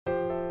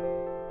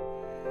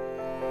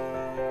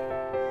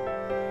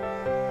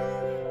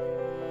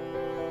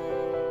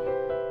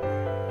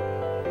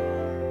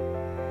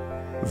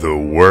The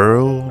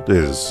world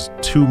is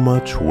too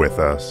much with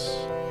us,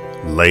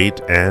 late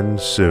and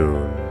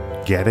soon,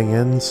 getting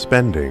and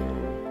spending,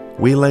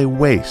 we lay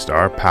waste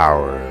our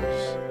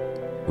powers.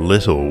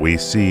 Little we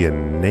see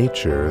in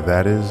nature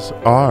that is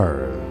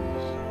ours.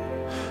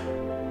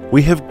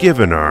 We have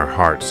given our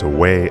hearts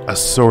away a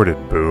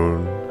sordid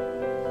boon.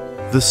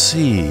 The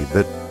sea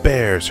that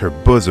bears her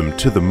bosom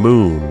to the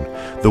moon,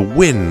 the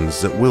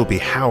winds that will be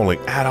howling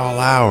at all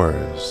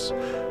hours,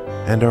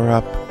 and are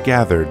up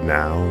gathered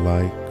now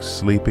like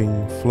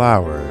sleeping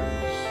flowers.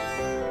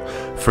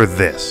 For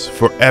this,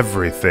 for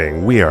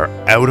everything, we are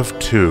out of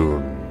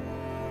tune.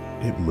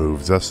 It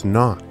moves us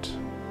not.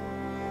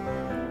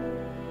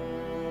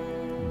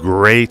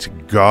 Great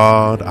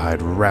God,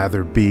 I'd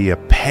rather be a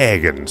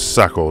pagan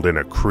suckled in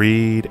a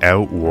creed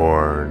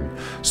outworn.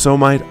 So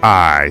might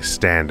I,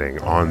 standing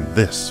on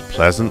this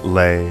pleasant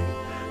lay,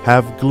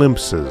 have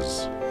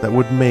glimpses that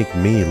would make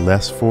me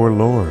less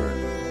forlorn.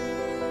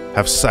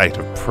 Have sight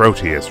of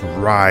Proteus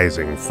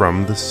rising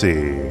from the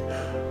sea,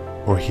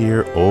 or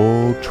hear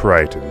old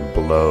Triton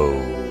blow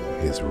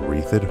his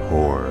wreathèd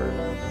horn.